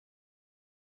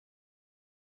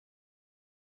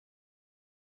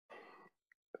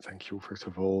Thank you, first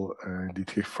of all,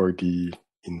 Dietrich, for the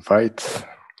invite,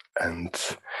 and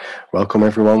welcome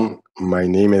everyone. My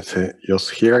name is Jos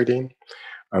Gheerardyn.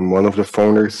 I'm one of the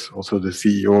founders, also the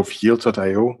CEO of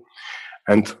Yields.io,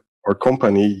 and our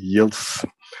company, Yields,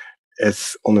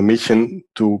 is on a mission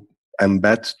to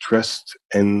embed trust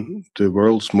in the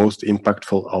world's most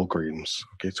impactful algorithms.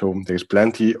 Okay, so there's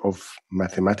plenty of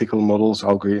mathematical models,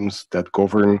 algorithms that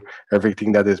govern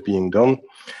everything that is being done,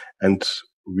 and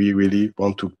we really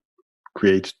want to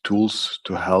create tools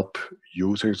to help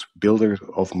users, builders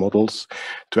of models,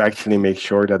 to actually make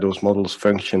sure that those models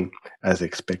function as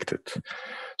expected.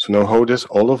 So now how does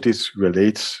all of this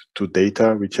relate to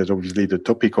data, which is obviously the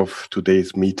topic of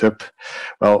today's meetup?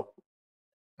 Well,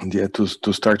 yeah, to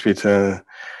start with a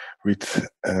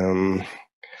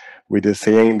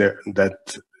saying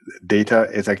that data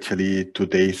is actually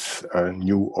today's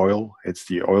new oil. It's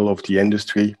the oil of the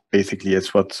industry. Basically,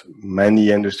 it's what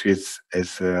many industries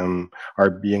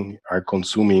are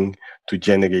consuming to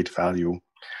generate value.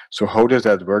 So how does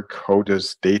that work? How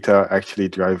does data actually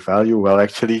drive value? Well,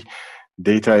 actually,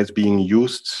 data is being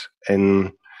used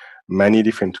in many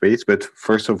different ways, but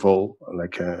first of all,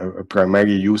 like a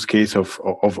primary use case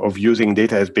of using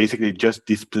data is basically just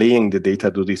displaying the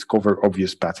data to discover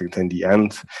obvious patterns. In the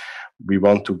end, we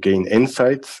want to gain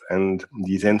insights, and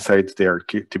these insights, they are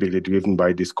typically driven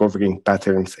by discovering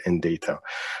patterns in data.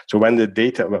 So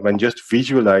when just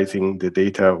visualizing the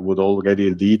data would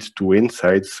already lead to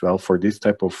insights, well, for this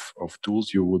type of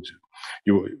tools, you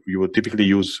would typically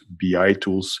use BI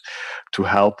tools to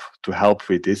help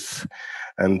with this.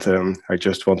 And I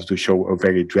just wanted to show a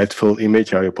very dreadful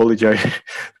image. I apologize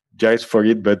for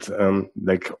it, but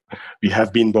like we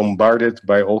have been bombarded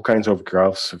by all kinds of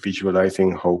graphs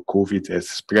visualizing how COVID is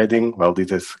spreading. Well,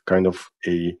 this is kind of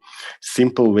a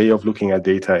simple way of looking at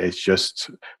data, is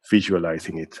just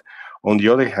visualizing it. On the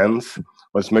other hand,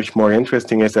 what's much more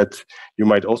interesting is that you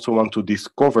might also want to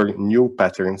discover new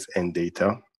patterns in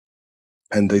data.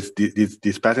 And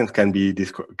these patterns can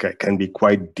be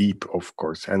quite deep, of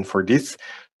course. And for this,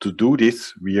 to do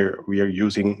this, we are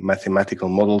using mathematical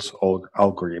models or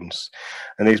algorithms.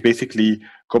 And there's basically a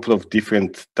couple of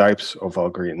different types of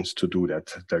algorithms to do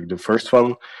that. The first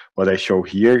one, what I show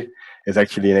here, is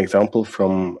actually an example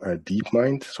from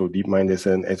DeepMind. So DeepMind is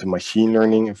a machine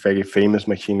learning, a very famous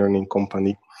machine learning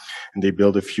company, and they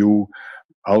build a few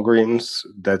algorithms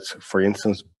that, for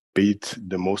instance, beat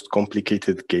the most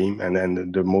complicated game and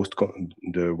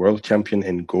the world champion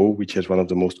in Go, which is one of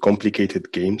the most complicated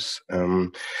games.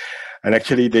 And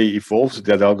actually, they evolved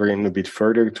that algorithm a bit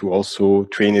further to also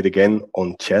train it again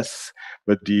on chess.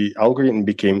 But the algorithm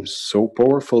became so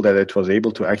powerful that it was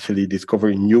able to actually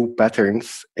discover new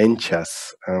patterns in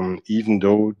chess, even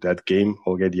though that game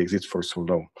already exists for so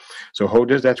long. So how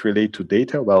does that relate to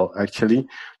data? Well, actually,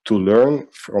 to learn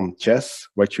from chess,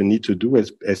 what you need to do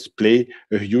is play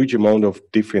a huge amount of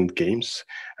different games.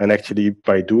 And actually,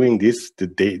 by doing this,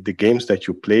 the games that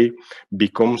you play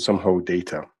become somehow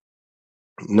data.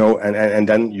 No, and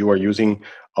then you are using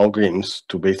algorithms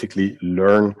to basically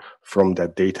learn from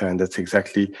that data, and that's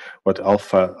exactly what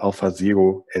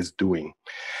AlphaZero is doing.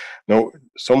 Now,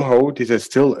 somehow this is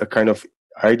still a kind of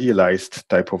idealized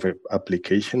type of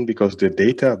application, because the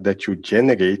data that you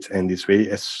generate in this way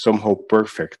is somehow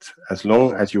perfect. As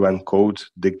long as you encode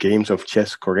the games of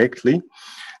chess correctly,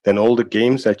 then all the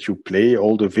games that you play,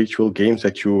 all the virtual games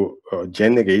that you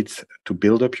generate to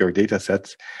build up your data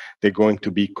sets, they're going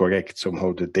to be correct.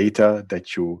 Somehow the data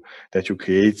that you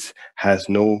create has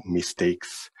no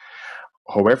mistakes.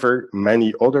 However,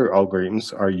 many other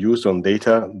algorithms are used on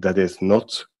data that is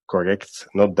not correct,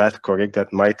 that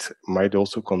might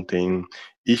also contain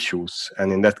issues.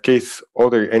 And in that case,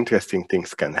 other interesting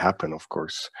things can happen, of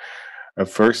course. A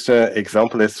first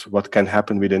example is what can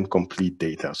happen with incomplete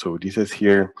data. So this is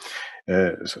here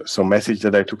some message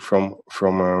that I took from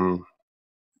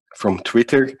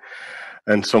Twitter,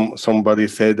 and somebody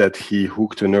said that he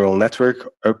hooked a neural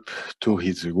network up to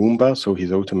his Roomba, so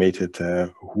his automated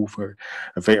Hoover,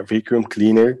 a vacuum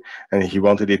cleaner, and he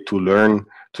wanted it to learn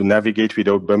to navigate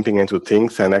without bumping into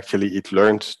things, and actually it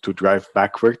learned to drive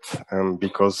backwards,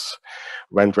 because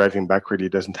when driving backward,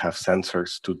 it doesn't have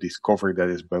sensors to discover that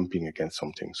it's bumping against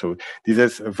something. So this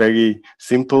is a very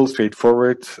simple,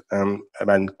 straightforward,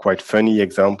 and quite funny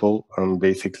example,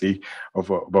 basically,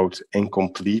 about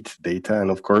incomplete data.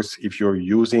 And of course, if you're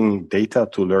using data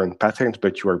to learn patterns,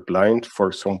 but you are blind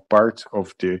for some part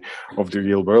of the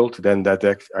real world, then that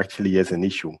actually is an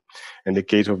issue. In the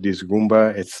case of this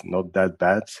Roomba, it's not that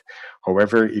bad.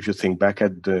 However, if you think back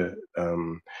at the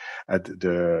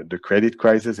credit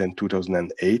crisis in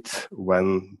 2008,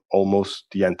 when almost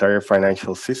the entire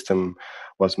financial system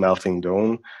was melting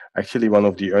down, actually one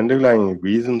of the underlying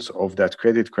reasons of that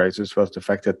credit crisis was the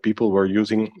fact that people were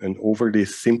using an overly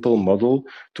simple model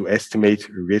to estimate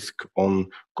risk on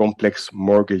complex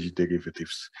mortgage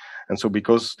derivatives. And so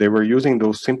because they were using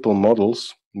those simple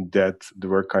models that they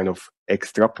were kind of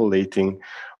extrapolating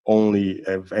only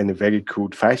in a very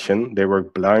crude fashion, they were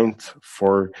blind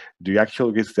for the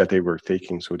actual risks that they were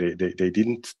taking. So they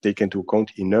didn't take into account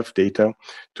enough data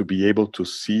to be able to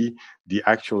see the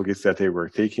actual risks that they were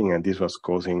taking, and this was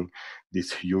causing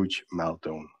this huge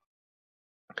meltdown.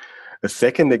 A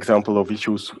second example of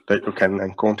issues that you can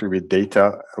encounter with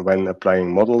data when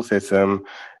applying models is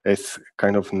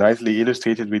kind of nicely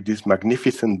illustrated with this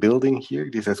magnificent building here.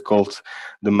 This is called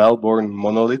the Melbourne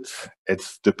monolith.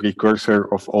 It's the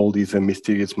precursor of all these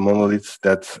mysterious monoliths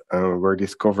that were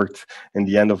discovered in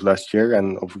the end of last year.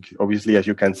 And obviously, as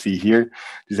you can see here,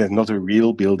 this is not a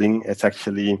real building. It's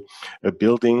actually a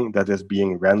building that is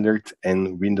being rendered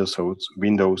in Windows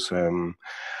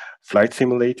Flight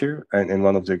Simulator, and in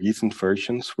one of the recent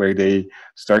versions where they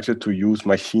started to use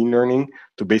machine learning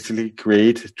to basically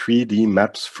create 3D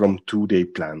maps from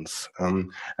 2D plans.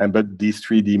 But these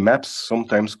 3D maps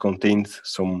sometimes contain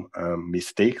some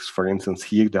mistakes. For instance,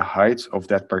 here the height of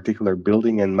that particular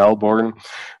building in Melbourne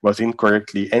was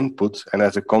incorrectly input, and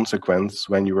as a consequence,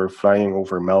 when you were flying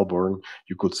over Melbourne,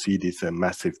 you could see this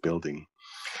massive building.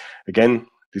 Again,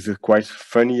 this is a quite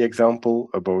funny example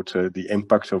about the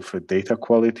impact of data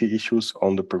quality issues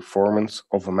on the performance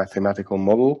of a mathematical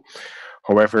model.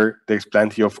 However, there's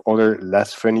plenty of other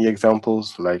less funny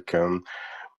examples, like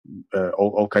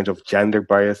all kinds of gender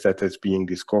bias that is being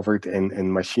discovered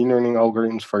in machine learning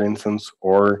algorithms, for instance,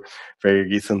 or very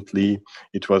recently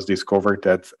it was discovered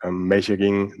that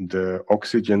measuring the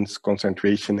oxygen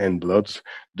concentration in blood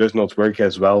does not work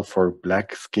as well for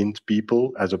black-skinned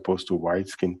people as opposed to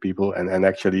white-skinned people. And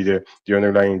actually the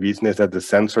underlying reason is that the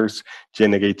sensors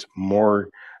generate more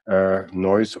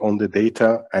noise on the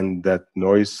data, and that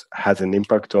noise has an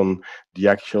impact on the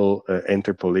actual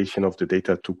interpolation of the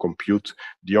data to compute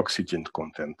the oxygen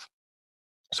content.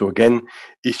 So again,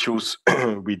 issues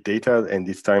with data, and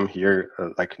this time here,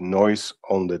 like noise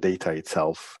on the data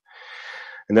itself.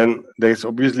 And then there's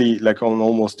obviously like an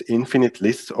almost infinite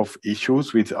list of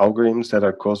issues with algorithms that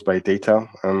are caused by data.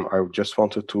 I just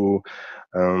wanted to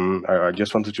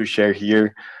share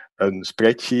here a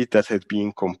spreadsheet that had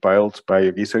been compiled by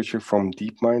a researcher from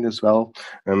DeepMind as well.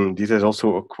 This is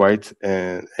also a quite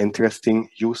interesting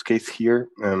use case here.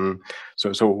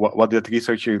 So what that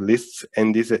researcher lists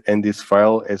in this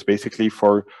file is basically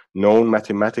for known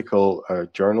mathematical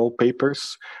journal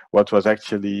papers. What was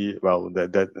actually, well,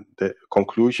 the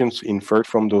conclusions inferred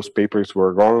from those papers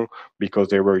were wrong because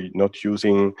they were not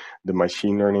using the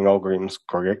machine learning algorithms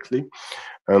correctly.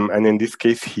 And in this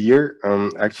case here,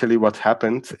 actually what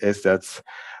happened is that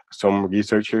some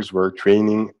researchers were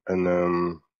training a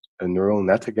neural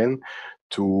net again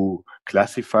to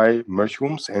classify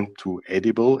mushrooms into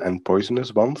edible and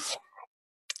poisonous ones.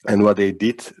 And what they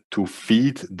did to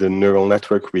feed the neural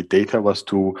network with data was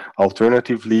to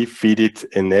alternatively feed it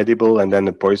an edible and then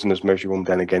a poisonous mushroom,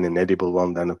 then again an edible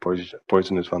one, then a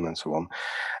poisonous one, and so on.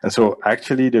 And so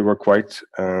actually they were quite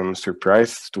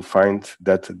surprised to find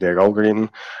that their algorithm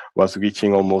was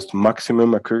reaching almost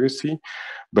maximum accuracy.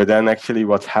 But then actually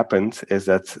what happened is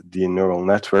that the neural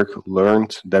network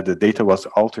learned that the data was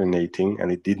alternating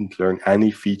and it didn't learn any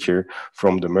feature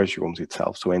from the mushrooms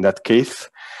itself. So in that case,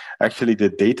 actually the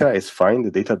data is fine.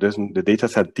 The data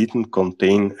set didn't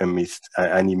contain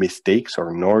any mistakes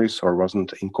or noise or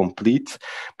wasn't incomplete,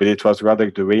 but it was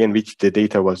rather the way in which the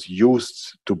data was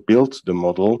used to build the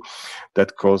model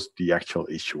that caused the actual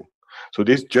issue. So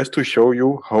this just to show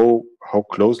you how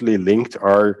closely linked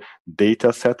are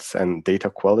data sets and data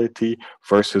quality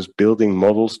versus building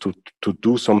models to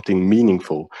do something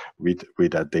meaningful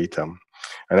with that data.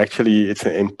 And actually, it's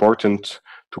important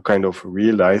to kind of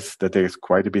realize that there is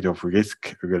quite a bit of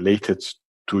risk related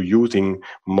to using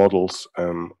models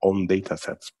on data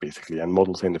sets, basically, and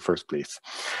models in the first place.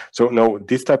 So now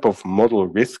this type of model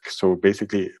risk, so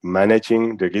basically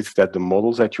managing the risk that the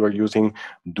models that you are using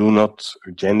do not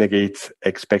generate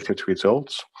expected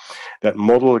results. That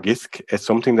model risk is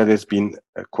something that has been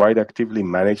quite actively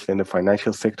managed in the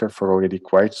financial sector for already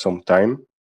quite some time.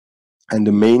 And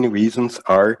the main reasons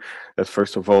are that,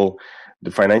 first of all,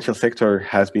 the financial sector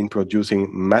has been producing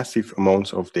massive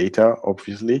amounts of data,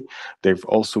 obviously. They've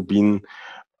also been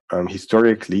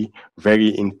historically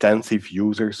very intensive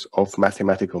users of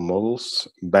mathematical models.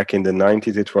 Back in the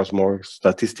 90s, it was more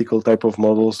statistical type of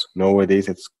models. Nowadays,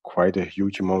 it's quite a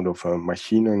huge amount of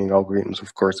machine learning algorithms,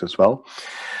 of course, as well.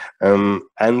 And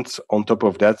on top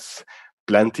of that,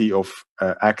 plenty of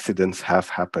accidents have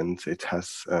happened.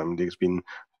 There's been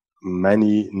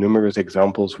numerous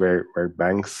examples where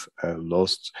banks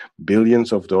lost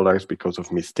billions of dollars because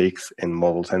of mistakes in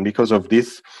models. And because of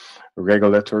this,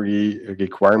 regulatory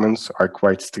requirements are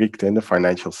quite strict in the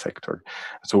financial sector.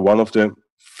 So one of the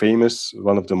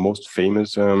most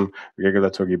famous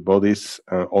regulatory bodies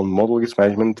on model risk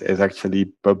management is actually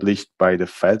published by the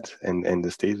Fed and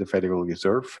the state, the Federal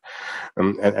Reserve.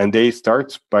 And they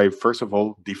start by, first of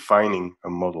all, defining a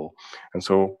model. And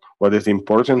so what is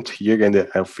important here in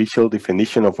the official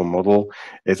definition of a model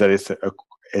is that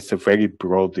it's a very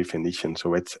broad definition.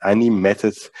 So it's any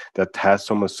method that has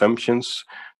some assumptions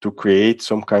to create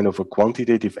some kind of a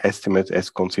quantitative estimate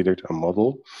as considered a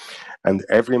model. And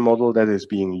every model that is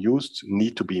being used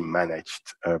need to be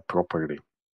managed properly.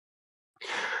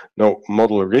 Now,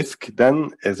 model risk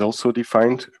then is also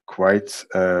defined quite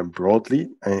broadly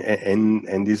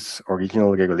in this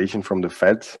original regulation from the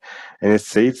Fed. And it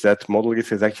says that model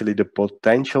risk is actually the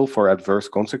potential for adverse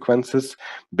consequences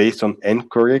based on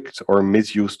incorrect or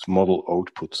misused model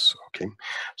outputs. Okay,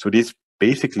 so this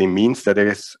basically means that there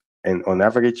is, on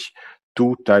average,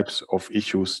 two types of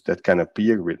issues that can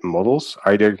appear with models.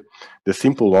 Either the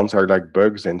simple ones are like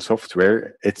bugs in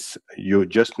software. It's you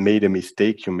just made a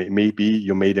mistake. Maybe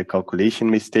you made a calculation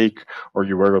mistake, or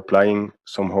you were applying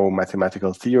somehow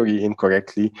mathematical theory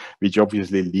incorrectly, which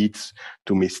obviously leads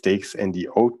to mistakes in the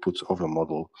outputs of a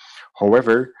model.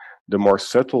 However, the more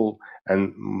subtle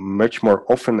and much more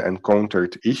often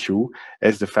encountered issue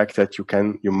is the fact that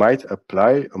you might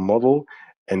apply a model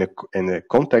in a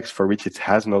context for which it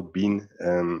has not been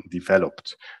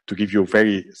developed. To give you a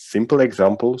very simple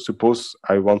example, suppose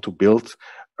I want to build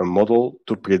a model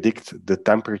to predict the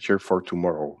temperature for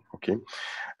tomorrow, okay?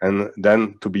 And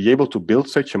then to be able to build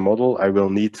such a model, I will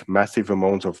need massive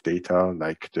amounts of data,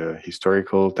 like the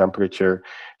historical temperature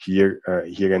here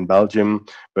in Belgium,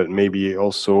 but maybe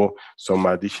also some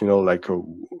additional like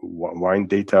wine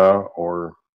data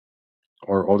or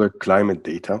other climate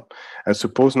data. And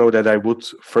suppose now that I would,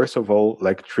 first of all,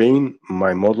 like train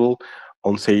my model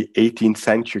on, say, 18th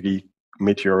century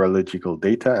meteorological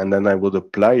data, and then I would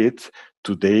apply it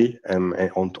today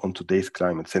on today's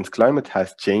climate. Since climate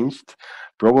has changed,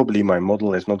 probably my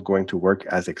model is not going to work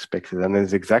as expected. And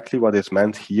it's exactly what is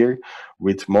meant here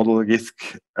with model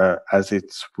risk, as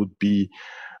it would be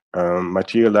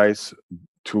materialized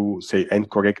to, say,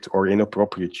 incorrect or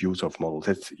inappropriate use of models.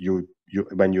 It's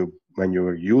when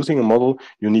you're using a model,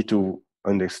 you need to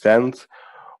understand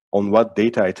on what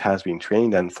data it has been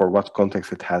trained and for what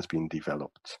context it has been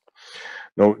developed.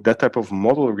 Now, that type of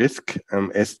model risk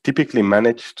is typically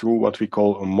managed through what we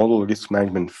call a model risk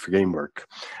management framework.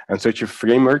 And such a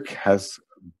framework has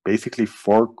basically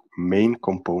four main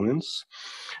components.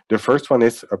 The first one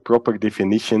is a proper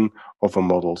definition of a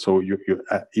model. So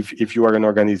if you are an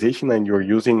organization and you're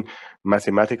using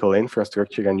mathematical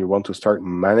infrastructure and you want to start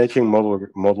managing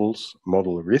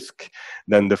model risk,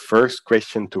 then the first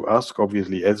question to ask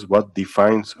obviously is what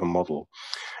defines a model.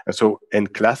 And so in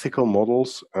classical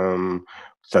models,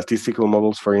 statistical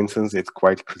models, for instance, it's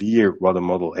quite clear what a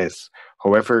model is.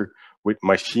 However, with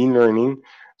machine learning,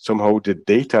 somehow the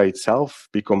data itself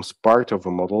becomes part of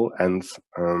a model, and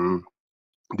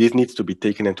this needs to be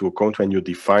taken into account when you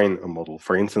define a model.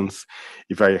 For instance,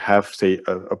 if I have, say,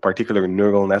 a particular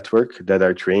neural network that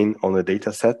I train on a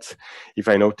data set, if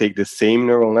I now take the same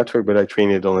neural network, but I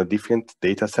train it on a different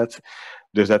data set,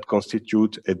 does that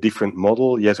constitute a different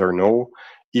model, yes or no?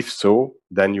 If so,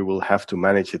 then you will have to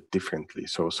manage it differently.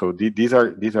 So these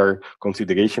are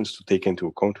considerations to take into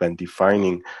account when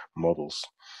defining models.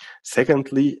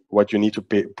 Secondly, what you need to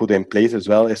put in place as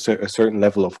well is a certain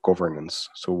level of governance.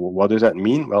 So what does that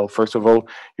mean? Well, first of all,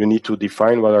 you need to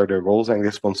define what are the roles and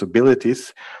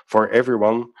responsibilities for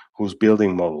everyone who's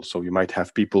building models. So you might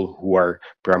have people who are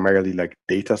primarily like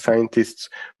data scientists,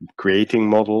 creating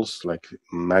models, like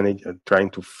trying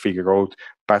to figure out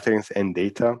patterns in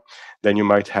data. Then you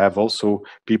might have also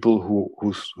people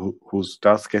whose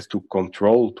task is to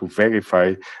control, to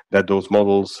verify that those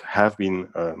models have been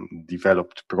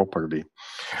developed properly.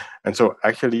 And so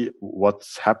actually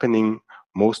what's happening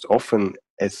most often,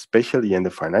 especially in the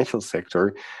financial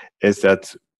sector, is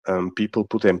that people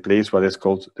put in place what is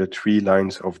called the 3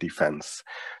 lines of defense.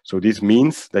 So this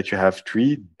means that you have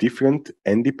 3 different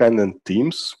independent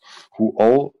teams who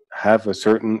all have a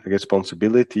certain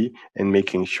responsibility in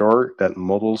making sure that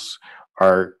models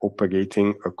are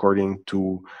operating according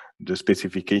to the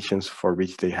specifications for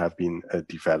which they have been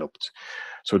developed.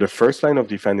 So the first line of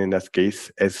defense in that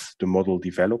case is the model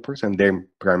developers, and their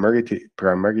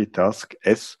primary task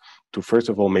is to first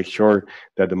of all make sure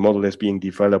that the model is being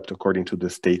developed according to the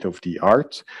state of the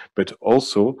art, but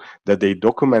also that they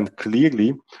document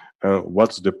clearly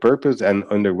what's the purpose and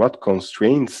under what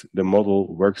constraints the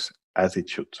model works as it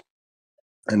should.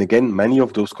 And again, many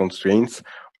of those constraints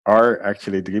are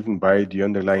actually driven by the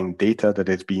underlying data that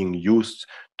is being used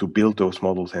to build those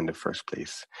models in the first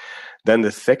place. Then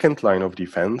the second line of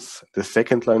defense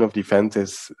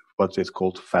is what is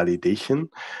called validation.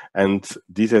 And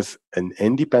this is an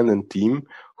independent team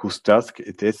whose task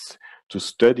it is to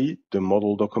study the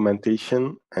model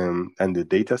documentation and the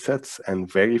data sets and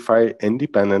verify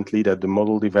independently that the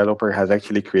model developer has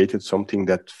actually created something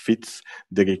that fits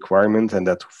the requirements and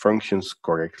that functions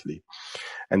correctly.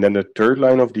 And then the third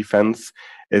line of defense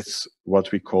is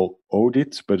what we call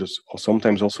audit, but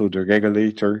sometimes also the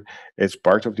regulator is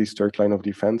part of this third line of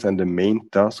defense. And the main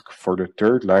task for the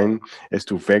third line is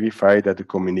to verify that the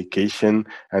communication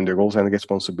and the roles and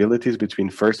responsibilities between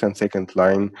first and second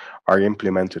line are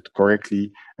implemented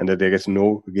correctly and that there is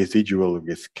no residual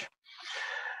risk.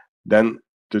 Then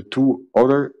the two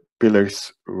other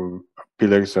pillars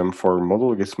for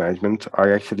model risk management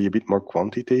are actually a bit more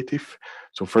quantitative.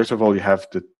 So first of all, you have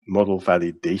the model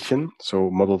validation. So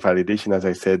model validation, as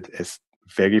I said, is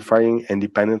verifying,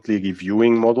 independently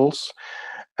reviewing models.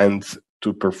 And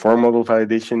to perform model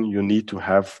validation, you need to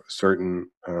have certain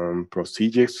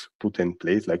procedures put in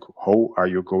place, like how are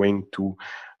you going to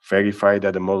verify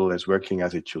that the model is working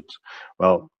as it should?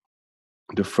 Well,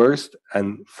 the first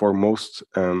and foremost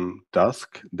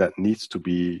task that needs to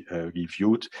be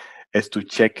reviewed is to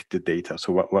check the data.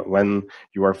 So when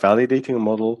you are validating a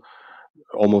model,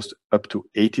 almost up to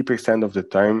 80% of the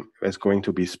time is going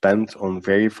to be spent on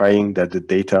verifying that the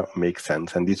data makes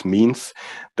sense. And this means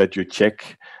that you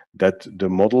check that the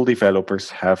model developers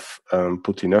have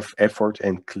put enough effort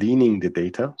in cleaning the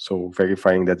data, so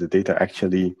verifying that the data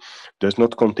actually does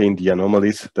not contain the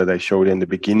anomalies that I showed in the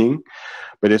beginning,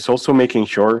 but it's also making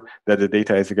sure that the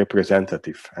data is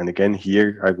representative. And again,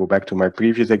 here I go back to my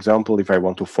previous example. If I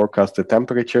want to forecast the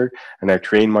temperature and I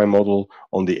train my model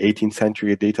on the 18th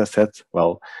century data set,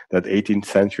 well, that 18th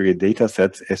century data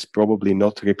set is probably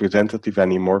not representative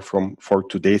anymore for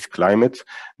today's climate.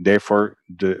 Therefore,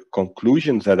 the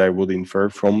conclusions that I would infer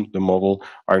from the model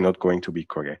are not going to be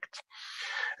correct.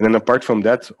 And then apart from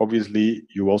that, obviously,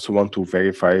 you also want to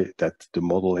verify that the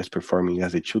model is performing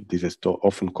as it should. This is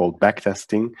often called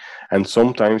backtesting. And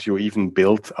sometimes you even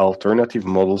build alternative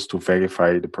models to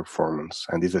verify the performance.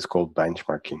 And this is called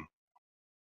benchmarking.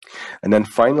 And then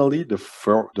finally, the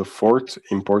fourth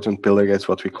important pillar is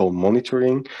what we call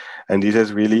monitoring. And this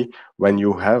is really when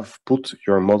you have put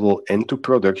your model into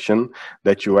production,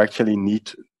 that you actually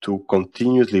need to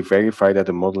continuously verify that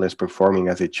the model is performing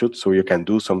as it should, so you can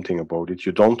do something about it.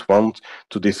 You don't want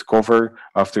to discover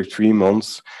after 3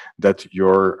 months that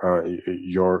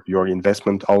your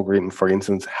investment algorithm, for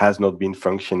instance, has not been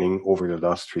functioning over the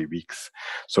last 3 weeks.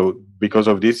 So because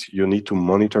of this, you need to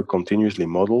monitor continuously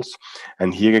models.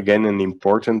 And here again, an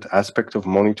important aspect of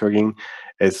monitoring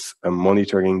is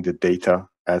monitoring the data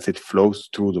as it flows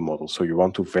through the model. So you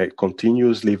want to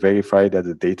continuously verify that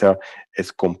the data is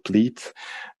complete,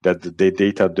 that the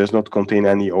data does not contain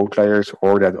any outliers,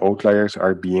 or that outliers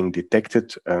are being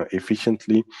detected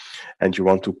efficiently. And you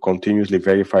want to continuously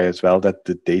verify as well that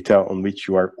the data on which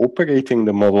you are operating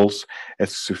the models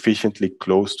is sufficiently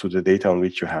close to the data on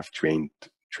which you have trained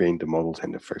the models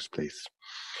in the first place.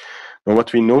 Now,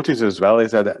 what we notice as well is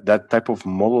that that type of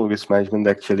model risk management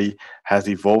actually has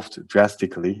evolved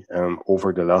drastically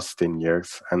over the last 10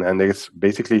 years. And there's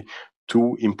basically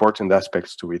two important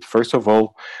aspects to it. First of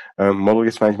all, model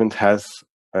risk management has,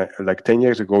 like 10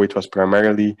 years ago, it was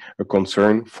primarily a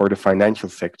concern for the financial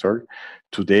sector.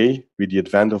 Today, with the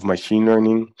advent of machine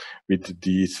learning, with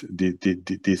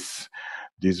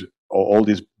all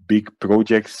these big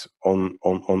projects on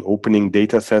opening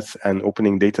data sets and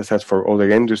opening data sets for other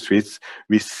industries,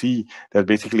 we see that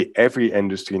basically every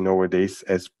industry nowadays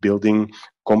is building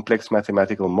complex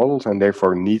mathematical models and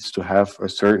therefore needs to have a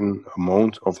certain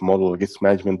amount of model risk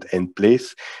management in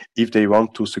place if they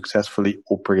want to successfully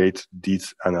operate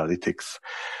these analytics.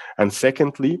 And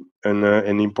secondly, another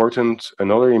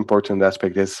important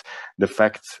aspect is the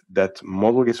fact that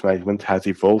model risk management has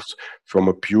evolved from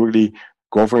a purely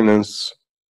governance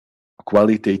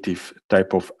qualitative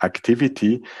type of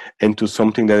activity into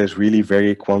something that is really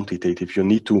very quantitative. You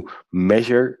need to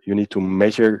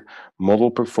measure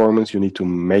model performance, you need to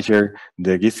measure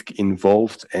the risk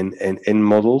involved in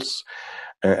models.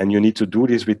 And you need to do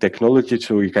this with technology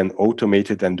so you can automate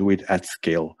it and do it at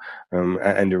scale.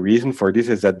 And the reason for this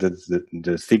is that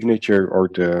the signature or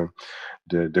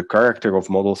the character of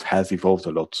models has evolved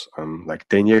a lot. Like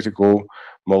 10 years ago,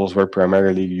 models were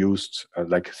primarily used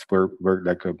were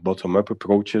like a bottom-up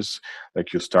approaches.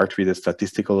 Like you start with a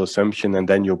statistical assumption and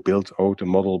then you build out a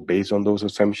model based on those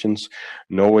assumptions.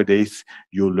 Nowadays,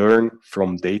 you learn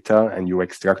from data and you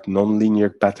extract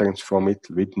nonlinear patterns from it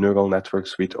with neural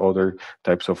networks, with other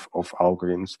types of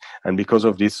algorithms. And because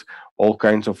of this, all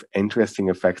kinds of interesting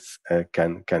effects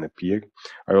can appear.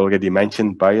 I already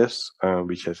mentioned bias,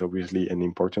 which is obviously an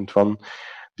important one.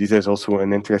 This is also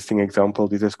an interesting example.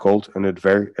 This is called an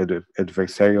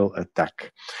adversarial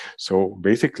attack. So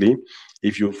basically,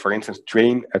 if you, for instance,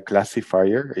 train a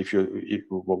classifier,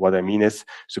 what I mean is,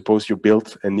 suppose you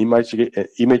build an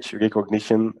image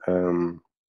recognition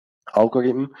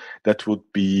algorithm that would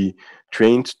be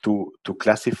trained to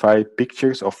classify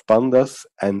pictures of pandas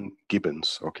and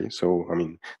gibbons. Okay, so I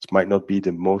mean, it might not be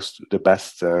the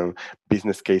best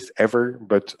business case ever,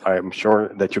 but I'm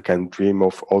sure that you can dream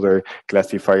of other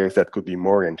classifiers that could be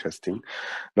more interesting.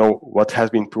 Now, what has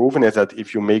been proven is that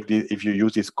if you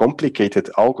use these complicated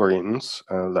algorithms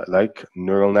like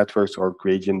neural networks or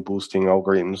gradient boosting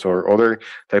algorithms or other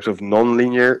types of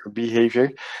nonlinear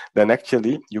behavior, then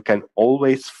actually you can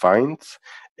always find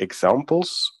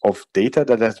examples of data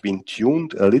that has been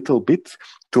tuned a little bit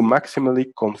to maximally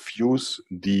confuse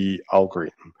the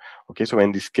algorithm. Okay, so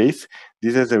in this case,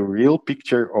 this is a real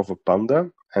picture of a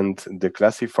panda, and the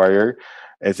classifier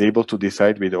is able to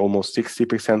decide with almost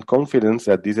 60% confidence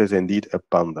that this is indeed a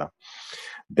panda.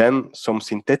 Then some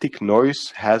synthetic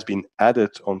noise has been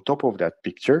added on top of that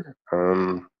picture.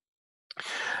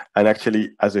 And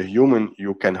actually, as a human,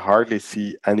 you can hardly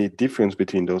see any difference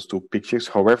between those two pictures.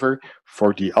 However,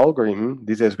 for the algorithm,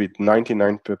 this is with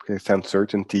 99%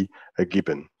 certainty a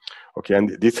gibbon. Okay,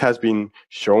 and this has been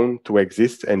shown to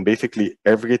exist in basically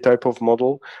every type of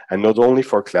model, and not only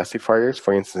for classifiers.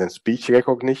 For instance, in speech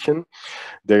recognition,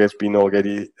 there has been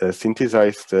already a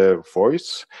synthesized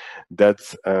voice that,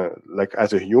 like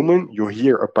as a human, you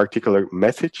hear a particular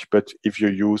message, but if you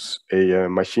use a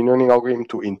machine learning algorithm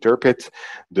to interpret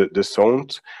the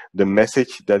sound, the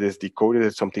message that is decoded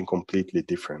is something completely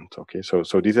different. Okay, so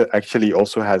this actually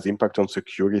also has impact on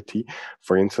security,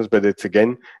 for instance, but it's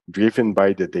again driven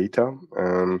by the data.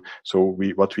 So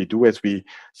what we do is we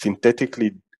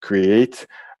synthetically create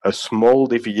a small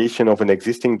deviation of an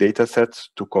existing data set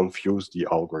to confuse the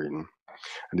algorithm.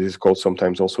 And this is called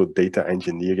sometimes also data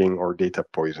engineering or data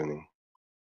poisoning.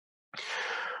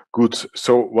 Good.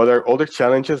 So what are other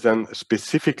challenges then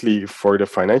specifically for the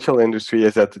financial industry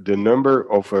is that the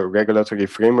number of regulatory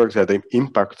frameworks that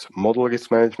impact model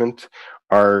risk management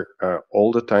are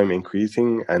all the time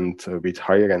increasing and with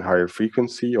higher and higher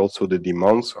frequency. Also, the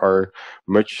demands are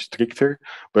much stricter.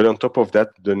 But on top of that,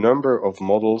 the number of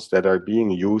models that are being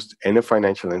used in a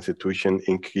financial institution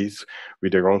increase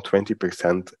with around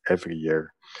 20% every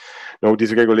year. Now,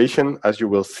 this regulation, as you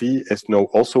will see, is now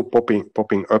also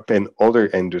popping up in other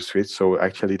industries. So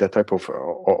actually, that type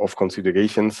of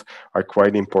considerations are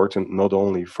quite important, not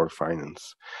only for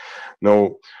finance.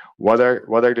 Now, what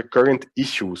are the current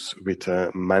issues with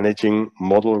managing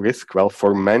model risk? Well,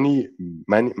 for many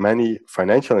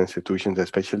financial institutions,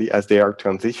 especially as they are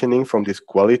transitioning from this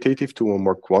qualitative to a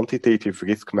more quantitative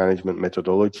risk management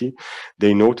methodology,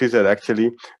 they notice that actually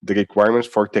the requirements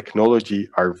for technology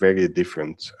are very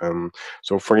different.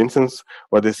 So, for instance,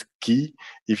 what is key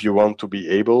if you want to be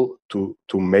able to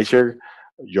measure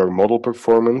your model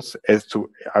performance is to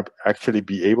actually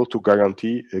be able to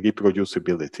guarantee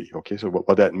reproducibility. Okay, so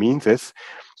what that means is,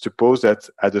 suppose that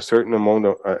at a certain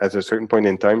at a certain point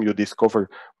in time, you discover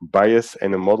bias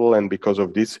in a model, and because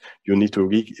of this, you need to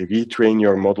retrain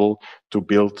your model to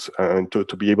build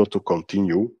to be able to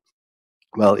continue.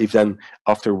 Well, if then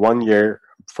after 1 year,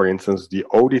 for instance, the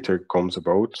auditor comes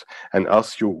about and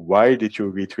asks you, why did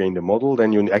you retrain the model?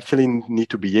 Then you actually need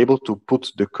to be able to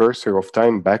put the cursor of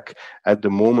time back at the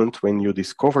moment when you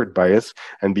discovered bias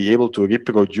and be able to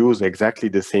reproduce exactly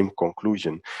the same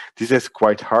conclusion. This is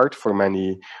quite hard for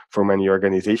many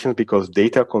organizations because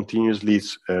data continuously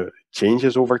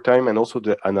changes over time, and also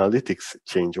the analytics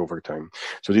change over time.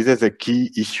 So this is a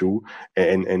key issue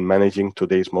in managing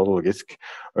today's model risk.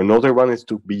 Another one is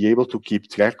to be able to keep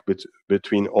track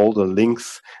between all the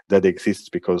links that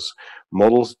exist, because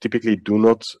models typically do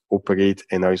not operate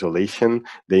in isolation.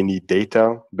 They need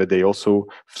data, but they also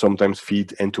sometimes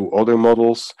feed into other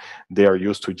models. They are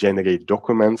used to generate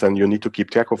documents, and you need to keep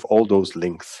track of all those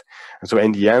links. And so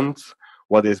in the end,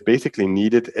 what is basically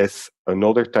needed is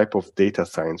another type of data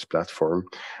science platform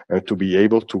to be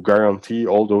able to guarantee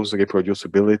all those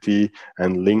reproducibility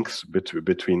and links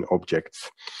between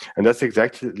objects. And that's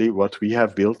exactly what we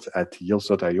have built at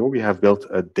Yields.io. We have built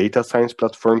a data science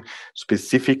platform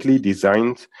specifically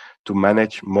designed to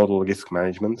manage model risk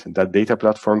management. That data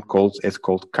platform is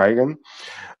called Chiron.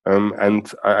 And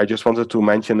I just wanted to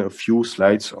mention a few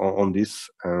slides on this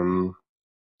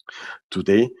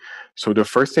today. So the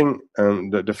first thing,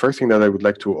 the first thing that I would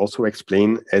like to also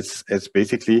explain is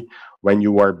basically when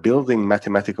you are building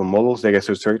mathematical models, there is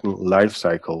a certain life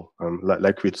cycle.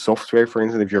 Like with software, for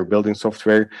instance, if you're building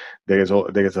software, there is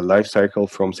a life cycle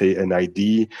from, say, an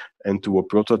ID into a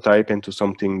prototype, into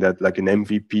something that like an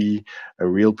MVP, a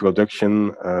real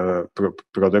production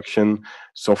production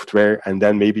software, and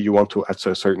then maybe you want to at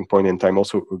a certain point in time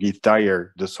also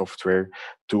retire the software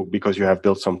because you have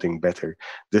built something better.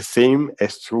 The same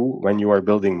is true when you are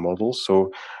building models.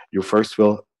 So you first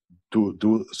will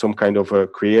do some kind of a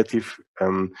creative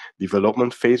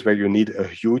development phase where you need a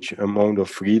huge amount of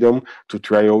freedom to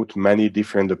try out many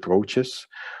different approaches.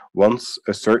 Once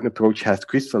a certain approach has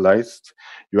crystallized,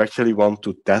 you actually want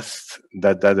to test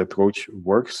that approach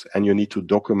works, and you need to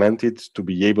document it to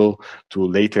be able to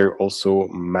later also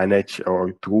manage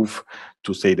or prove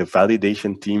to, say, the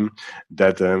validation team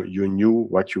that you knew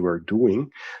what you were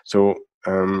doing. So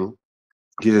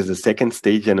this is the second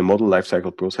stage in a model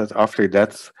lifecycle process. After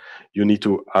that, you need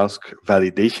to ask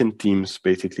validation teams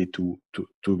basically to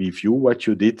review what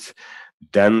you did.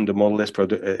 Then the model is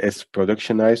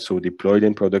productionized, so deployed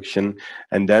in production.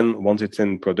 And then once it's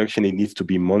in production, it needs to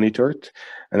be monitored.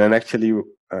 And then actually,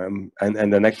 and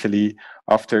then actually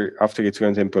after it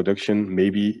runs in production,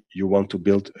 maybe you want to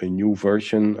build a new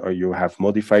version or you have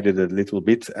modified it a little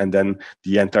bit, and then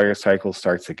the entire cycle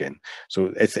starts again.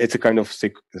 So it's a kind of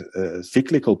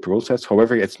cyclical process.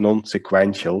 However, it's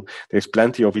non-sequential. There's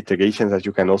plenty of iterations, as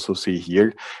you can also see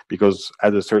here, because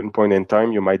at a certain point in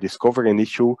time, you might discover an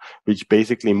issue which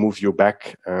basically moves you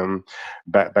back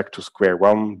to square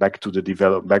one, back to the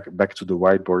back to the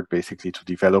whiteboard, basically to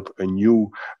develop a new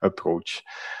approach.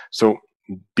 So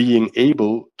being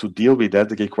able to deal with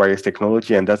that requires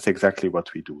technology, and that's exactly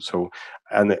what we do. So,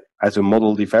 and as a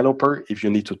model developer, if you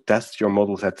need to test your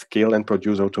models at scale and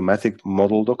produce automatic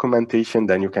model documentation,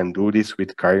 then you can do this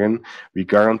with Chiron. We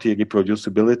guarantee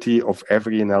reproducibility of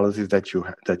every analysis that you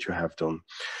have done.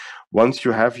 Once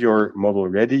you have your model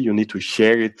ready, you need to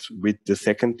share it with the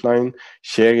second line,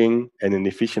 sharing in an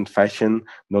efficient fashion,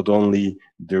 not only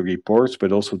the reports,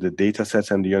 but also the data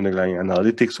sets and the underlying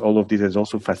analytics. All of this is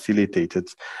also facilitated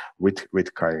with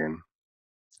Chiron.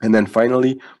 And then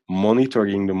finally,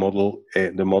 monitoring the model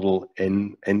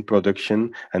in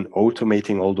production and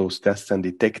automating all those tests and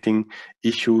detecting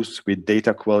issues with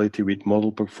data quality, with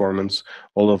model performance.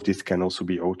 All of this can also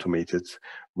be automated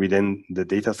within the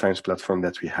data science platform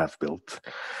that we have built.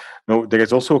 Now, there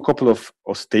is also a couple of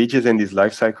stages in this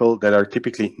life cycle that are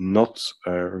typically not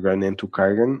run into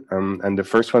Chiron. And the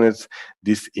first one is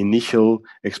this initial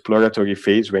exploratory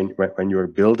phase when you're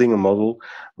building a model.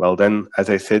 Well, then, as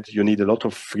I said, you need a lot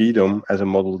of freedom as a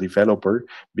model developer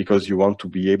because you want to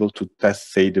be able to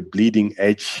test, say, the bleeding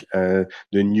edge, the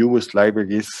newest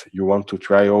libraries. You want to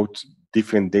try out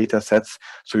different data sets.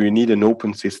 So you need an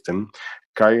open system.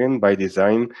 Chiron, by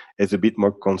design, is a bit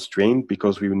more constrained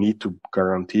because we need to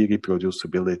guarantee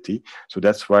reproducibility. So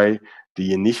that's why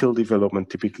the initial development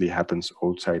typically happens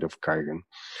outside of Chiron.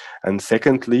 And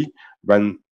secondly,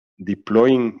 when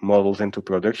deploying models into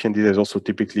production, this is also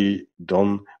typically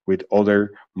done with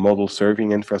other model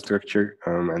serving infrastructure,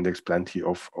 and there's plenty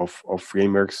of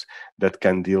frameworks that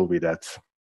can deal with that.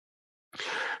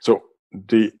 So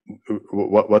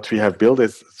what we have built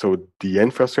is the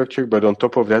infrastructure, but on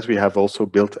top of that, we have also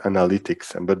built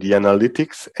analytics. But the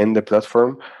analytics in the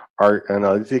platform are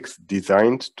analytics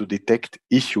designed to detect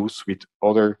issues with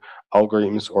other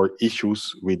algorithms or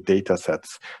issues with data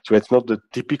sets. So it's not the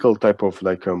typical type of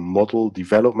like a model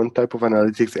development type of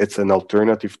analytics. It's an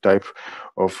alternative type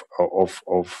of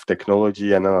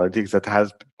technology and analytics that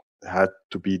has had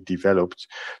to be developed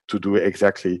to do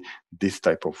exactly this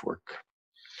type of work.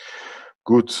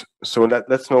 Good. So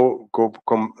let's now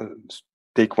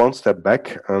take one step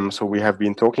back. So we have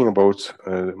been talking about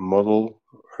model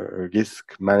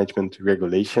risk management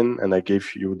regulation, and I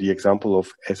gave you the example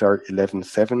of SR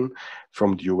 11.7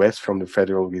 from the US, from the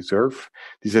Federal Reserve.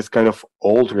 This is kind of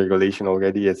old regulation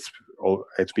already. It's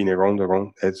been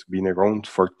around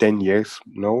for 10 years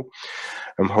now.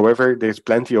 However, there's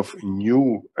plenty of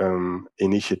new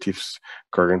initiatives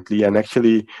currently, and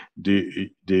actually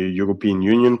the European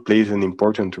Union plays an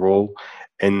important role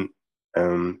in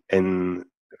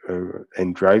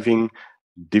driving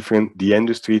the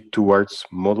industry towards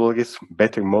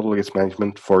better model risk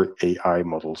management for AI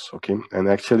models. Okay, and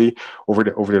actually over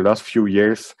the last few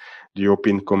years, the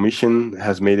European Commission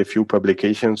has made a few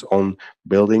publications on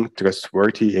building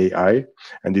trustworthy AI,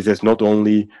 and this is not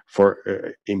only for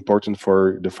important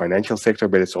for the financial sector,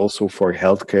 but it's also for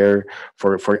healthcare,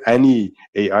 for any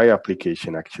AI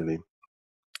application actually.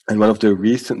 And one of the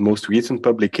most recent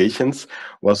publications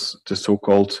was the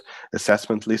so-called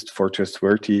assessment list for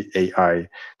trustworthy AI.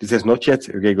 This is not yet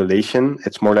a regulation.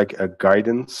 It's more like a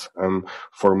guidance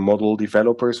for model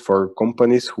developers, for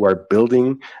companies who are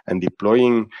building and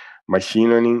deploying machine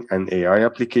learning and AI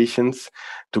applications,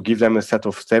 to give them a set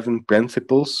of 7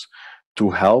 principles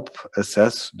to help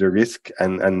assess the risk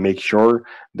and make sure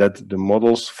that the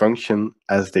models function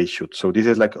as they should. So this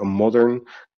is like a modern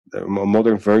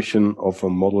version of a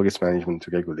model risk management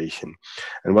regulation.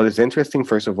 And what is interesting,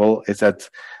 first of all, is that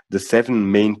the 7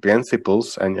 main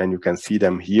principles, and you can see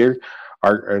them here,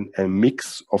 are a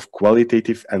mix of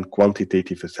qualitative and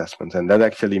quantitative assessments, and that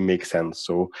actually makes sense.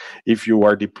 So if you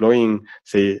are deploying,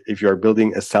 say, if you are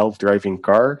building a self-driving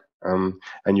car,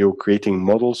 and you're creating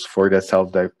models for that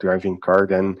self-driving car,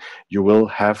 then you will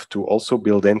have to also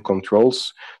build in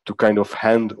controls to kind of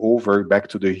hand over back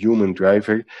to the human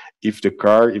driver if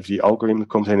the algorithm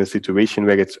comes in a situation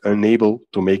where it's unable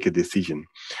to make a decision.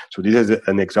 So this is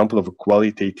an example of a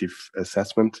qualitative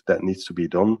assessment that needs to be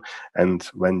done. And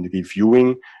when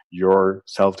reviewing your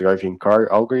self-driving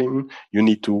car algorithm, you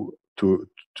need to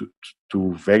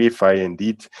verify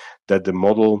indeed that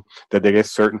that there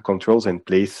is certain controls in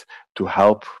place to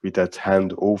help with that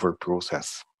handover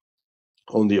process.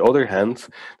 On the other hand,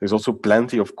 there's also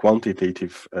plenty of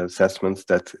quantitative assessments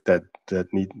that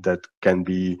can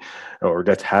be or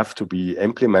that have to be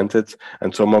implemented,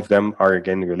 and some of them are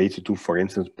again related to, for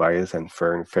instance, bias and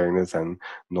fairness and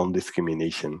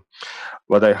non-discrimination.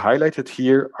 What I highlighted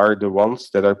here are the ones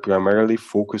that are primarily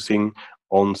focusing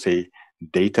on, say,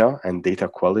 data and data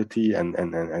quality and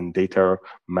data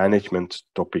management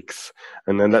topics.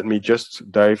 And then let me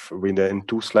just dive in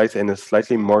 2 slides in a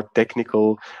slightly more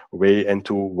technical way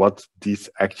into what these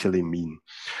actually mean.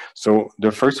 So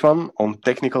the first one, on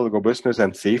technical robustness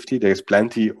and safety, there's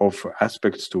plenty of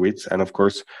aspects to it. And of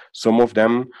course, some of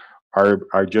them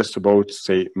are just about,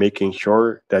 say, making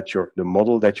sure that the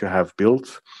model that you have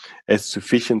built is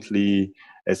sufficiently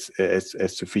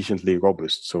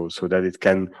robust, so that it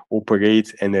can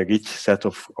operate in a rich set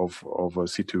of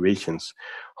situations.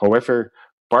 However,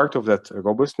 part of that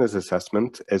robustness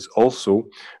assessment is also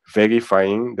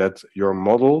verifying that your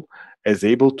model is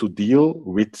able to deal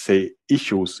with, say,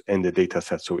 issues in the data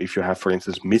set. So if you have, for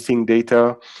instance, missing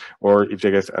data, or if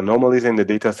there is anomalies in the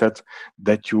data set,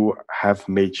 that you have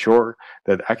made sure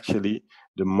that actually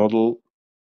the model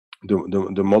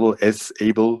is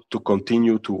able to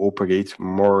continue to operate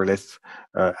more or less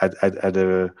at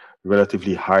a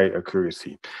relatively high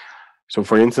accuracy. So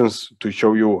for instance, to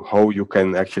show you how you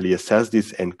can actually assess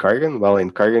this in Kaizen, well, in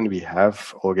Kaizen we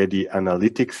have already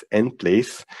analytics in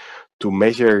place to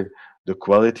measure the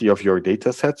quality of your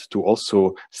data set, to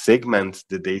also segment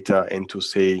the data into,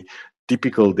 say,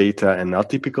 typical data and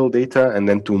atypical data, and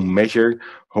then to measure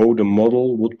how the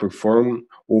model would perform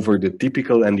over the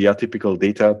typical and the atypical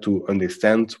data to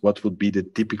understand what would be the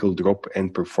typical drop in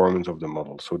performance of the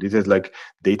model. So this is like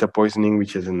data poisoning,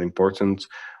 which is an important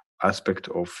aspect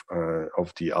of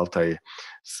the Altai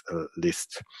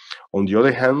list. On the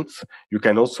other hand, you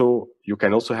can also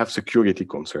have security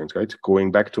concerns, right?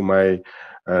 Going back to my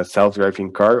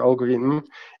self-driving car algorithm,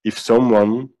 if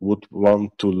someone would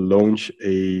want to launch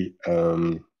a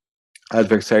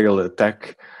adversarial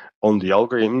attack on the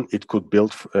algorithm, it could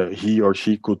build, he or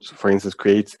she could, for instance,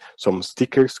 create some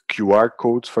stickers, QR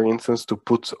codes, for instance, to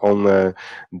put on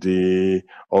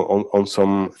on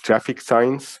some traffic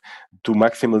signs to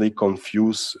maximally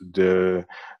confuse the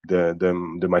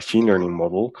machine learning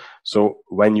model. So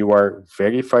when you are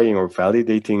verifying or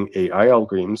validating AI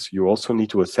algorithms, you also need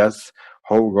to assess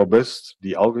how robust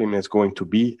the algorithm is going to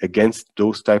be against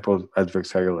those type of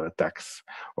adversarial attacks.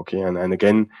 Okay, and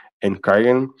again, in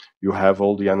Kaizen, you have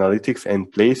all the analytics in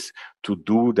place to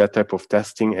do that type of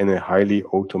testing in a highly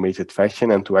automated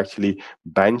fashion and to actually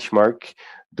benchmark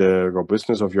the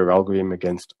robustness of your algorithm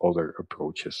against other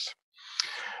approaches.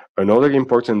 Another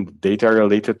important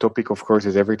data-related topic, of course,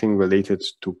 is everything related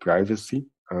to privacy.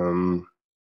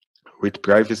 With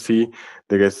privacy,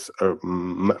 there is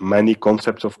many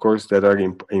concepts, of course, that are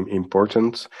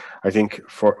important. I think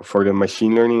for the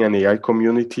machine learning and AI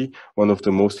community, one of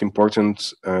the most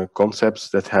important concepts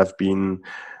that have been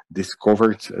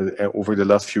discovered over the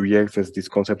last few years is this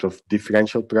concept of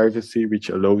differential privacy, which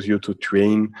allows you to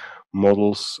train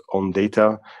models on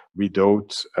data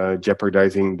without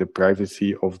jeopardizing the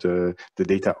privacy of the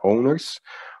data owners.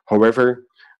 However,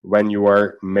 when you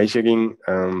are measuring,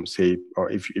 say,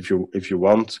 or if you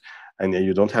want, and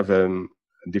you don't have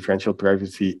differential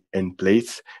privacy in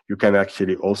place, you can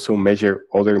actually also measure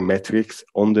other metrics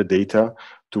on the data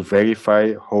to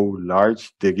verify how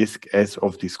large the risk is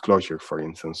of disclosure, for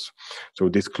instance. So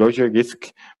disclosure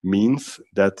risk means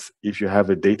that if you have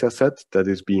a data set that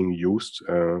is being used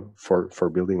for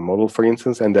building a model, for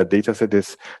instance, and that data set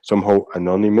is somehow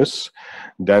anonymous,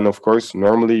 then of course,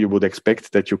 normally you would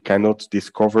expect that you cannot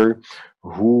discover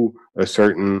who a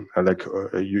certain,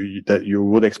 that you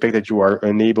would expect that you are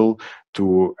unable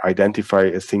to identify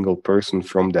a single person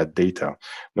from that data.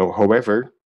 Now,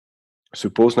 however,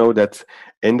 suppose now that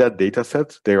in that data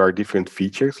set there are different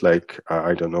features like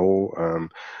I don't know,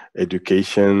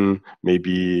 education,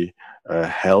 maybe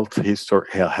health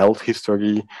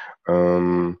history,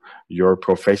 your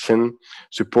profession.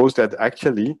 Suppose that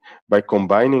actually by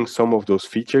combining some of those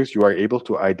features you are able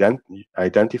to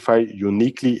identify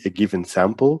uniquely a given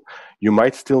sample. You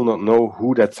might still not know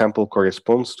who that sample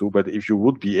corresponds to, but if you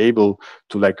would be able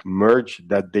to like merge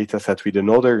that data set with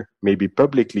another maybe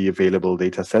publicly available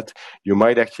data set, you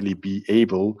might actually be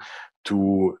able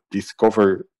to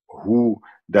discover who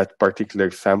that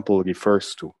particular sample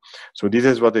refers to. So this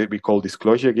is what we call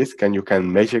disclosure risk, and you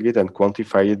can measure it and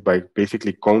quantify it by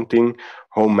basically counting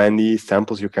how many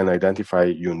samples you can identify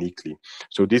uniquely.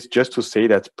 So this just to say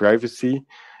that privacy,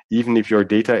 even if your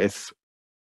data is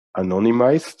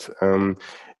anonymized,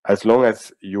 as long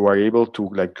as you are able to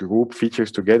like group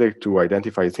features together to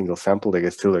identify a single sample, there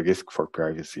is still a risk for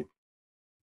privacy.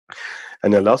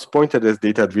 And the last point that is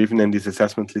data-driven in this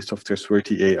assessment list of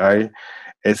trustworthy AI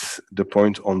is the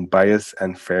point on bias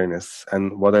and fairness.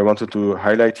 And what I wanted to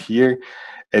highlight here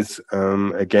is,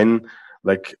 again,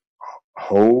 like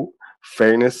how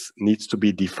fairness needs to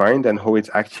be defined and how it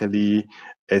actually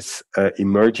is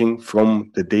emerging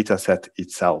from the data set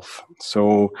itself.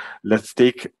 So let's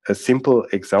take a simple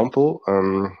example.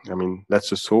 I mean,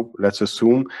 let's assume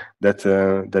that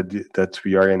that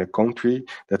we are in a country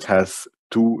that has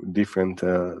two different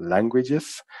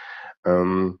languages.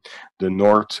 The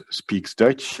North speaks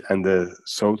Dutch and the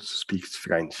South speaks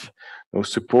French. Now,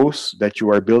 suppose that you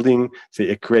are building, say,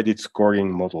 a credit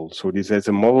scoring model. So this is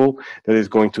a model that is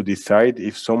going to decide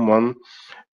if someone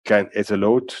is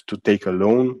allowed to take a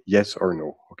loan, yes or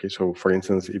no. Okay, so for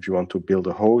instance, if you want to build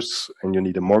a house and you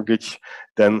need a mortgage,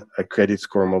 then a credit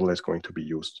score model is going to be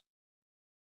used.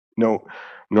 Now,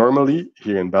 normally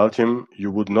here in Belgium,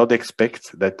 you would not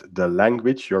expect that the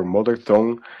language, your mother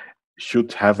tongue,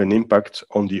 should have an impact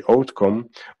on the outcome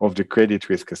of the credit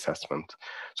risk assessment.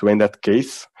 So in that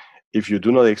case, if you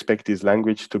do not expect this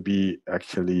language to be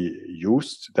actually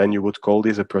used, then you would call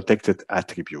this a protected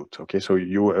attribute. Okay, so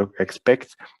you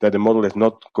expect that the model is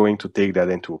not going to take that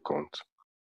into account.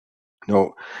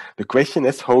 Now, the question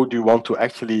is, how do you want to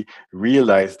actually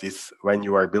realize this when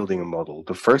you are building a model?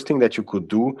 The first thing that you could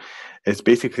do is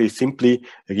basically simply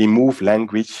remove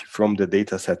language from the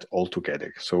data set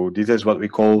altogether. So this is what we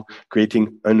call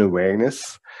creating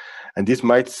unawareness. And this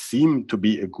might seem to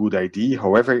be a good idea.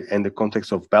 However, in the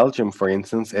context of Belgium, for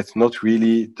instance, it's not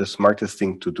really the smartest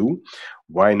thing to do.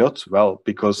 Why not? Well,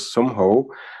 because somehow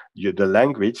the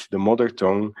language, the mother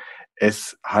tongue,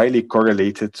 is highly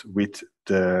correlated with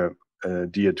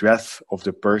the address of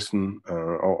the person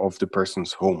or of the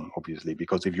person's home, obviously,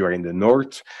 because if you are in the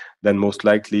north, then most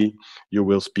likely you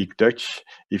will speak Dutch.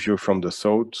 If you're from the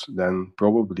south, then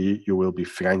probably you will be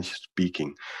French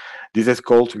speaking. This is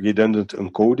called redundant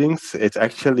encodings. It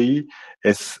actually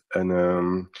is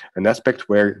an aspect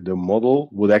where the model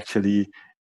would actually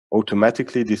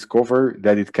automatically discover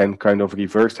that it can kind of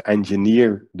reverse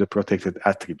engineer the protected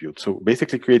attribute. So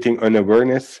basically creating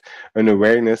unawareness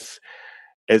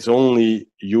is only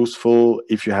useful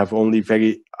if you have only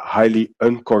very highly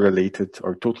uncorrelated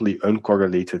or totally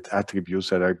uncorrelated attributes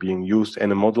that are being used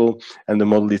in a model, and the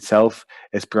model itself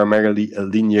is primarily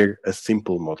a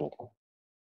simple model.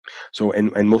 So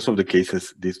in most of the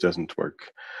cases, this doesn't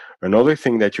work. Another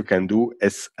thing that you can do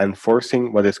is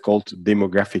enforcing what is called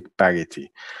demographic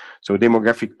parity. So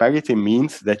demographic parity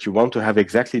means that you want to have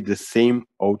exactly the same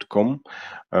outcome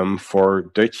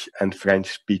for Dutch and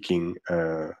French-speaking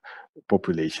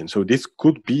population. So this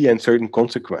could be in certain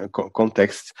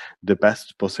contexts the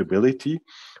best possibility.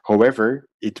 However,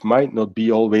 it might not be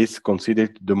always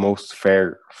considered the most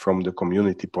fair from the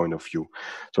community point of view.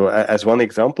 So as one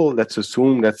example, let's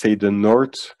assume, let's say the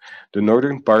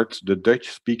northern part, the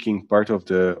Dutch-speaking part of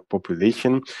the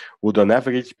population would on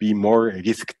average be more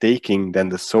risk-taking than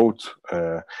the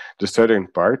southern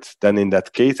part. Then in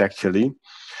that case, actually,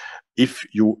 if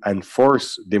you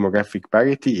enforce demographic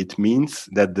parity, it means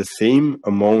that the same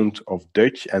amount of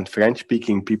Dutch and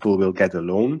French-speaking people will get a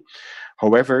loan.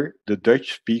 However, the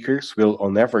Dutch speakers will,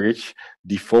 on average,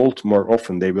 default more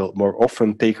often. They will more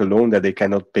often take a loan that they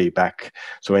cannot pay back.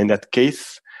 So in that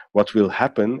case, what will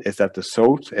happen is that the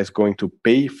South is going to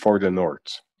pay for the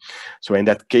North. So in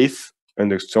that case,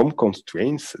 under some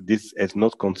constraints, this is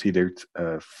not considered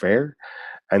fair.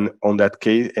 And on that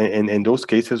case, and in those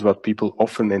cases, what people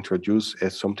often introduce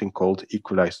is something called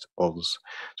equalized odds.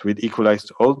 So with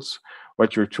equalized odds,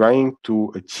 what you're trying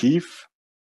to achieve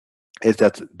is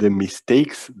that the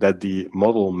mistakes that the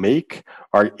model make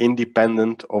are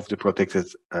independent of the protected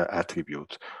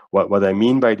attribute. What I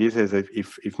mean by this is that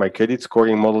if my credit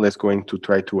scoring model is going to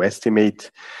try to estimate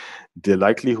the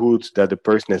likelihood that the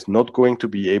person is not going to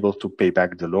be able to pay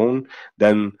back the loan,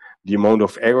 then the amount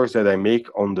of errors that I make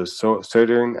on the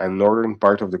southern and northern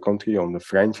part of the country, on the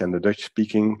French and the Dutch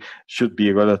speaking, should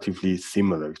be relatively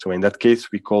similar. So in that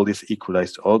case, we call this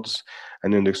equalized odds.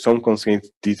 And under some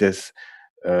constraints, this is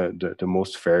the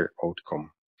most fair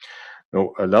outcome.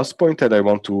 Now, a last point that I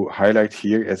want to highlight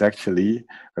here is actually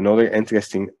another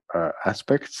interesting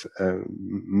aspect,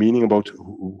 meaning about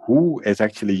who is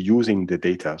actually using the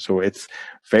data. So it's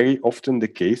very often the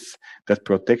case that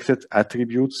protected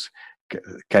attributes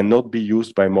cannot be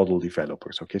used by model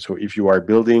developers. Okay, so if you are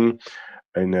building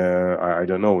I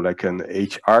don't know, like an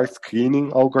HR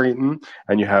screening algorithm,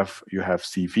 and you have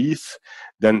CVs,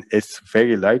 then it's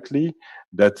very likely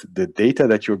that the data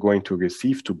that you're going to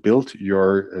receive to build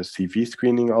your CV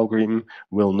screening algorithm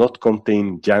will not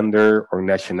contain gender or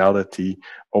nationality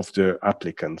of the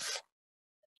applicants.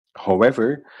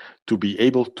 However, to be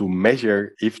able to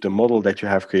measure if the model that you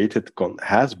have created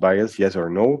has bias, yes or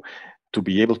no, to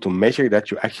be able to measure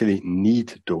that, you actually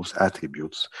need those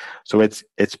attributes. So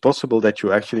it's possible that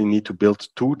you actually need to build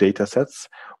two data sets.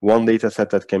 One data set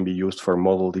that can be used for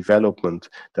model development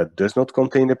that does not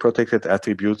contain the protected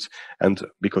attributes, and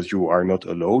because you are not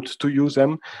allowed to use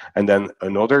them. And then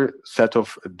another set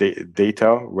of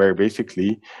data where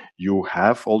basically you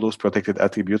have all those protected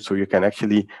attributes, so you can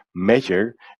actually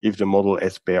measure if the model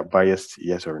is biased,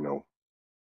 yes or no.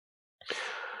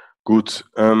 Good.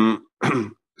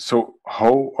 So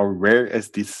how or where is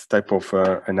this type of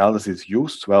analysis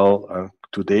used? Well,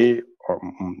 today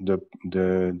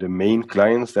the main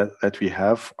clients that we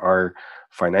have are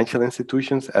financial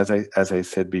institutions, as I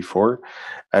said before,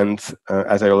 and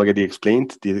as I already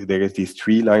explained, there is these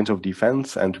three lines of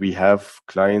defense, and we have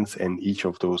clients in each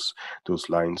of those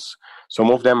lines.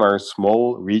 Some of them are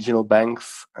small regional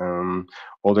banks.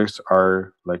 Others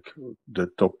are like the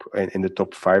top in the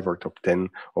top 5 or top 10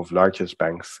 of largest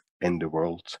banks in the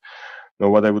world. Now,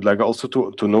 what I would like also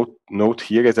to note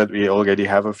here is that we already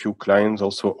have a few clients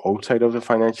also outside of the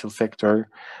financial sector,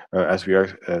 as we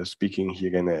are speaking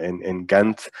here in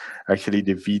Ghent. Actually,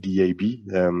 the VDAB,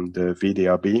 the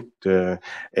VDAB,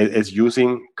 is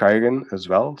using Chiron as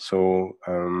well. So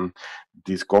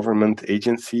this government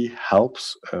agency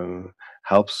helps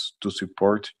to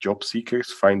support job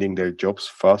seekers finding their jobs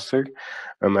faster.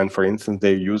 And for instance,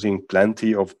 they're using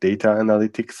plenty of data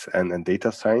analytics and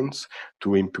data science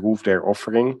to improve their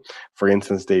offering. For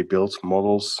instance, they built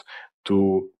models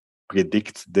to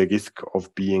predict the risk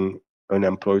of being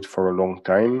unemployed for a long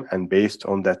time. And based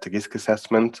on that risk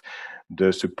assessment,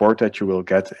 the support that you will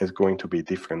get is going to be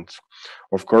different.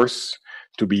 Of course,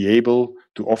 to be able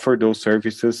to offer those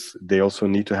services, they also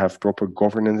need to have proper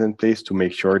governance in place to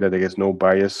make sure that there is no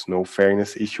bias, no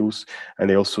fairness issues. And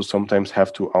they also sometimes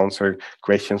have to answer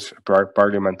questions,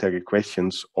 parliamentary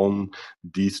questions on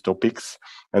these topics.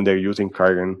 And they're using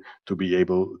Chiron to be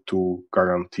able to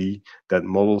guarantee that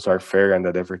models are fair and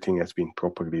that everything has been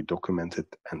properly documented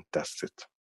and tested.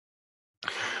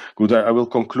 Good. I will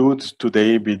conclude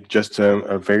today with just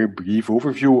a very brief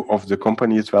overview of the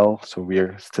company as well. So we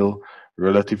are still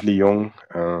relatively young,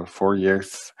 4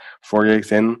 years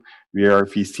in. We are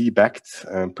VC backed,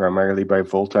 primarily by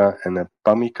Volta and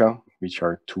Pamica, which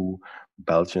are two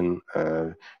Belgian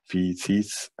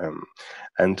VCs.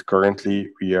 And currently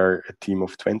we are a team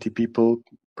of 20 people,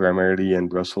 primarily in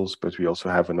Brussels, but we also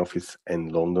have an office in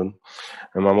London.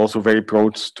 I'm also very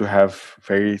proud to have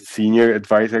very senior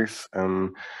advisors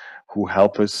who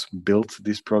help us build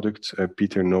this product.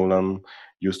 Peter Nolan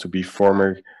used to be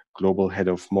former global head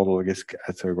of model risk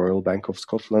at the Royal Bank of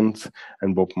Scotland,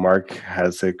 and Bob Mark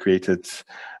has created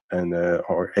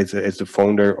or is the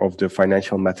founder of the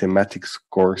financial mathematics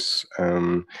course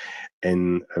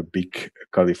in a big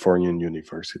Californian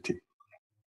university.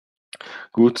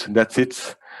 Good, that's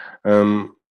it.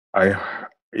 I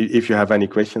if you have any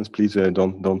questions, please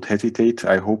don't hesitate.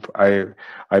 I hope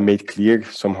I made clear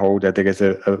somehow that there is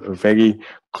a very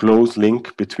close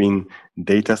link between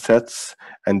data sets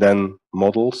and then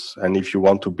models. And if you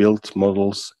want to build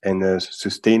models in a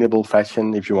sustainable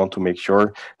fashion, if you want to make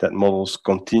sure that models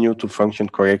continue to function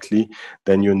correctly,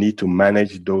 then you need to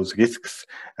manage those risks.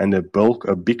 And a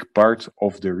big part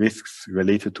of the risks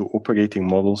related to operating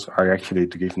models are actually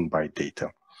driven by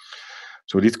data.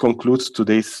 So this concludes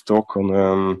today's talk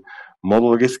on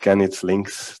model risk and its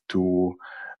links to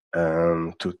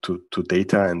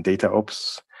data and data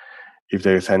ops. If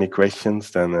there is any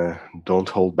questions, then don't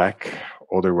hold back.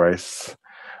 Otherwise,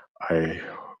 I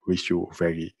wish you a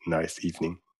very nice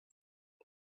evening.